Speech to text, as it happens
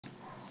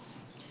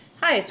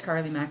Hi, it's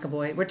Carly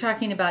McAvoy. We're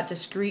talking about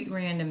discrete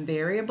random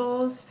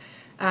variables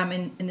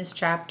in this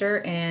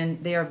chapter,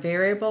 and they are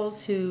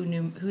variables whose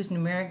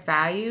numeric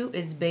value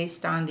is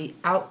based on the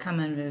outcome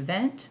of an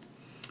event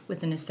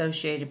with an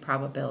associated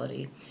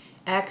probability.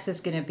 X is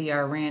going to be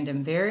our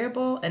random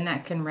variable, and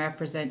that can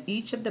represent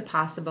each of the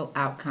possible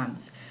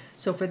outcomes.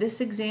 So for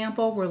this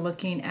example, we're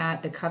looking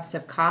at the cups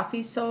of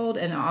coffee sold,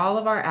 and all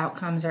of our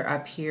outcomes are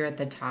up here at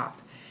the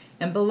top.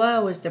 And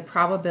below is the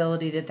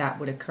probability that that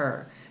would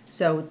occur.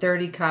 So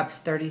 30 cups,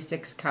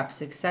 36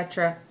 cups,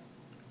 etc.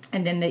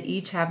 And then they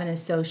each have an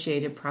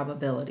associated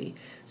probability.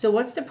 So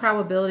what's the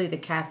probability the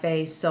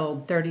cafe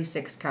sold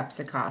 36 cups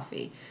of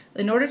coffee?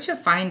 In order to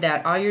find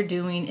that, all you're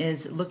doing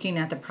is looking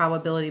at the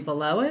probability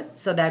below it,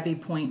 so that'd be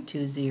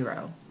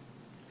 0.20.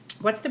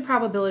 What's the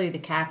probability the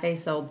cafe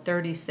sold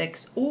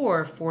 36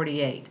 or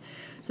 48?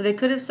 So they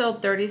could have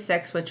sold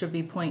 36, which would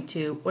be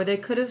 0.2, or they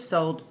could have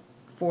sold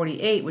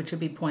 48, which would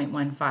be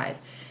 0.15.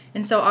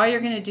 And so all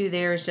you're going to do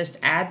there is just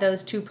add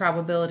those two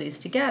probabilities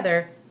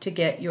together to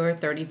get your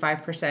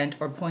 35%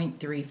 or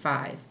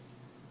 0.35.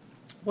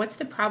 What's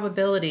the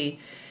probability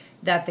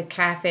that the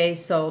cafe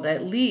sold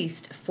at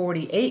least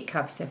 48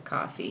 cups of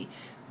coffee?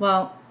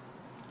 Well,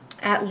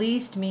 at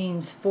least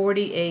means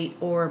 48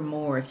 or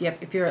more.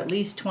 If you're at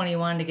least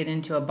 21 to get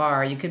into a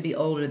bar, you could be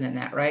older than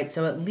that, right?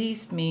 So at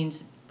least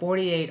means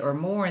 48 or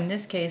more. In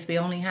this case, we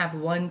only have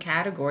one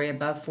category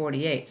above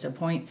 48, so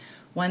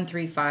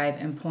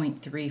 0.135 and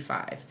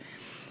 0.35.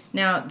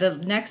 Now, the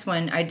next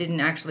one, I didn't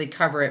actually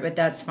cover it, but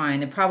that's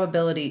fine. The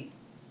probability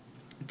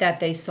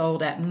that they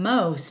sold at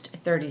most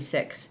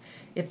 36.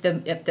 If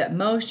the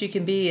most you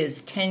can be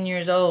is 10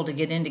 years old to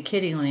get into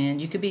Kittyland,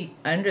 you could be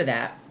under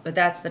that, but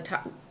that's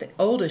the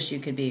oldest you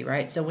could be,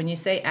 right? So when you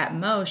say at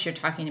most, you're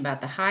talking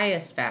about the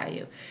highest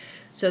value.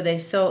 So they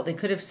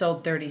could have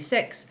sold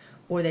 36,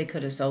 or they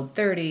could have sold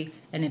 30,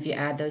 and if you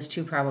add those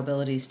two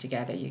probabilities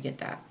together, you get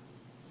that.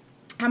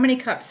 How many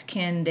cups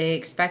can they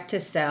expect to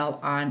sell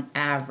on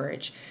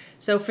average?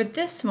 So for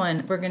this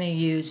one, we're going to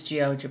use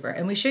Geogebra,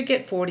 and we should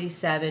get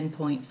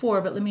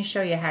 47.4, but let me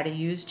show you how to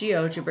use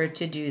Geogebra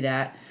to do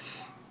that.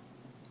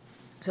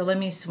 So let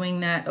me swing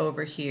that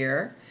over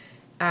here,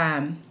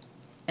 and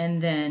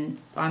then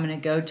I'm going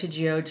to go to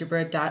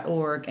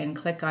geogebra.org and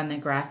click on the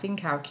graphing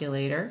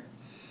calculator.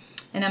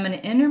 And I'm going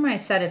to enter my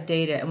set of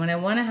data. And when I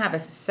want to have a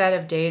set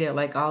of data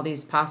like all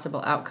these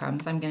possible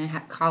outcomes, I'm going to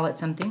call it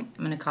something.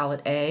 I'm going to call it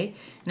A,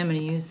 and I'm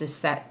going to use the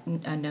set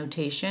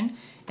notation.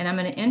 And I'm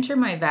going to enter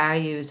my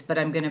values, but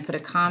I'm going to put a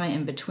comma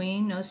in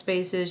between, no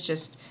spaces,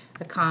 just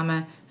a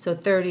comma. So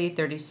 30,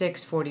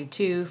 36,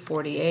 42,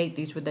 48,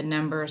 these were the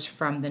numbers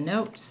from the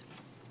notes.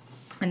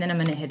 And then I'm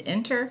going to hit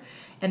enter,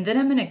 and then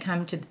I'm going to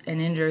come to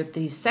and enter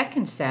the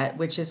second set,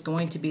 which is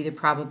going to be the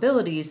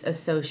probabilities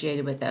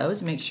associated with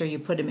those. Make sure you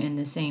put them in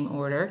the same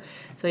order.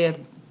 So we have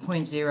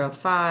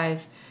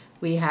 0.05,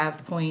 we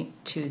have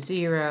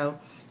 0.20,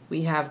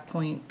 we have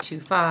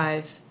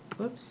 0.25,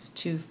 whoops,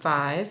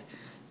 25,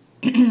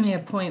 we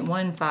have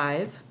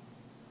 0.15,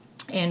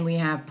 and we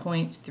have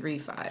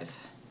 0.35.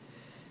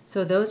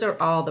 So those are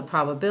all the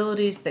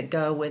probabilities that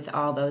go with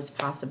all those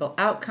possible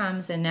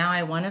outcomes. And now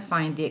I want to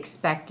find the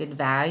expected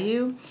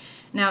value.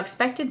 Now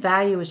expected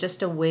value is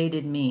just a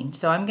weighted mean.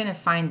 So I'm going to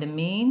find the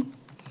mean.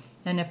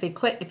 And if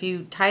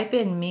you type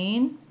in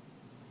mean,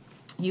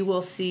 you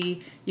will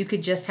see you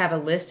could just have a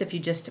list if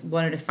you just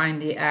wanted to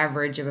find the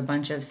average of a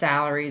bunch of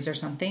salaries or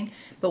something.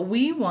 But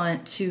we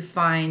want to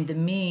find the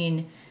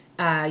mean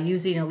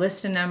using a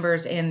list of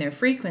numbers and their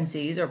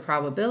frequencies or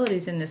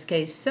probabilities in this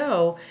case.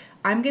 So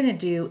I'm going to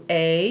do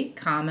A,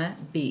 comma,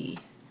 B.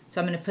 So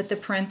I'm going to put the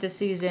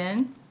parentheses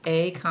in,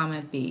 A,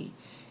 comma, B.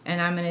 And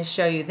I'm going to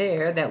show you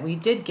there that we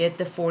did get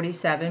the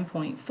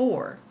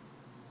 47.4.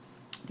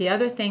 The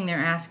other thing they're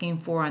asking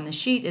for on the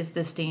sheet is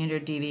the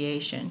standard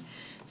deviation.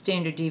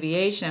 Standard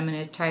deviation, I'm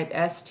going to type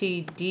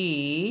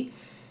STD,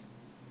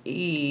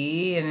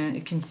 and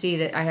you can see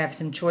that I have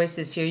some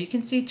choices here. You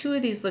can see two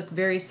of these look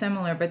very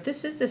similar, but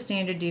this is the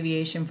standard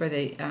deviation for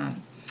the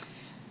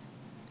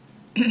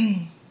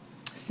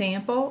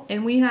sample,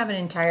 and we have an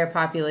entire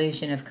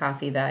population of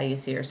coffee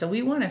values here. So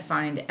we want to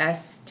find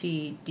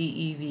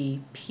STDEVP.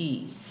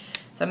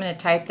 So I'm going to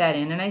type that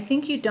in, and I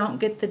think you don't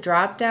get the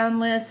drop-down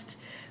list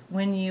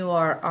when you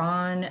are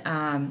on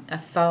a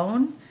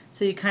phone,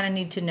 so you kind of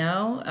need to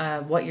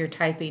know what you're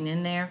typing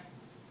in there.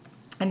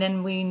 And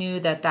then we knew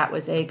that that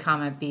was A,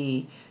 comma,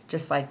 B,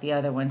 just like the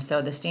other one.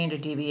 So the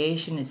standard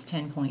deviation is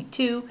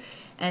 10.2.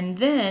 And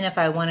then if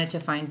I wanted to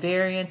find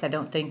variance, I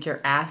don't think you're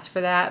asked for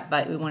that,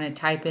 but we want to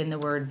type in the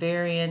word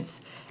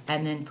variance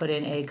and then put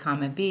in A,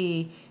 comma,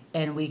 B,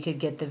 and we could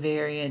get the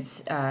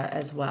variance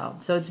as well.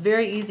 So it's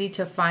very easy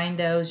to find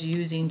those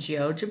using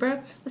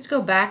Geogebra. Let's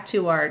go back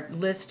to our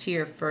list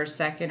here for a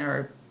second,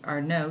 or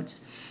our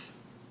notes.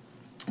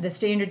 The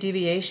standard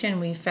deviation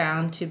we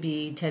found to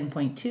be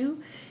 10.2.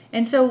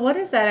 And so what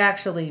does that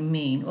actually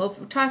mean? Well, if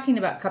we're talking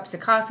about cups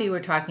of coffee, we're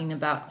talking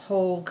about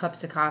whole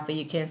cups of coffee.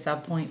 You can't sell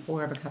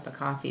 0.4 of a cup of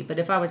coffee. But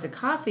if I was a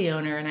coffee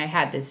owner and I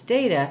had this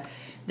data,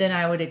 then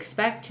I would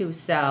expect to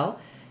sell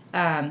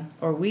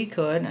or we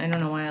could. I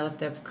don't know why I left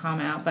the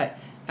comma out, but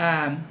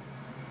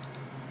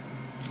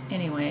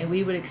anyway,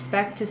 we would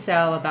expect to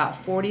sell about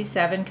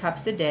 47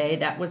 cups a day.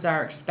 That was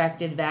our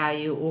expected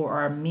value or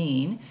our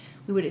mean.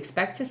 We would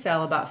expect to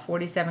sell about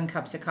 47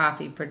 cups of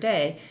coffee per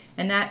day,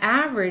 and that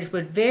average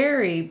would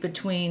vary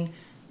between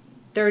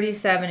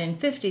 37 and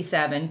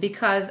 57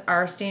 because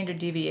our standard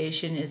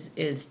deviation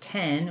is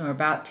 10 or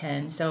about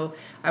 10. So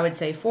I would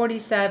say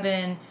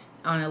 47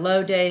 on a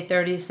low day,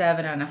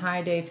 37 on a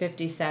high day,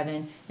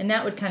 57, and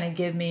that would kind of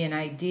give me an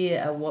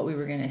idea of what we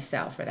were going to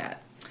sell for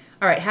that.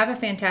 All right, have a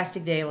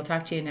fantastic day. We'll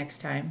talk to you next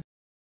time.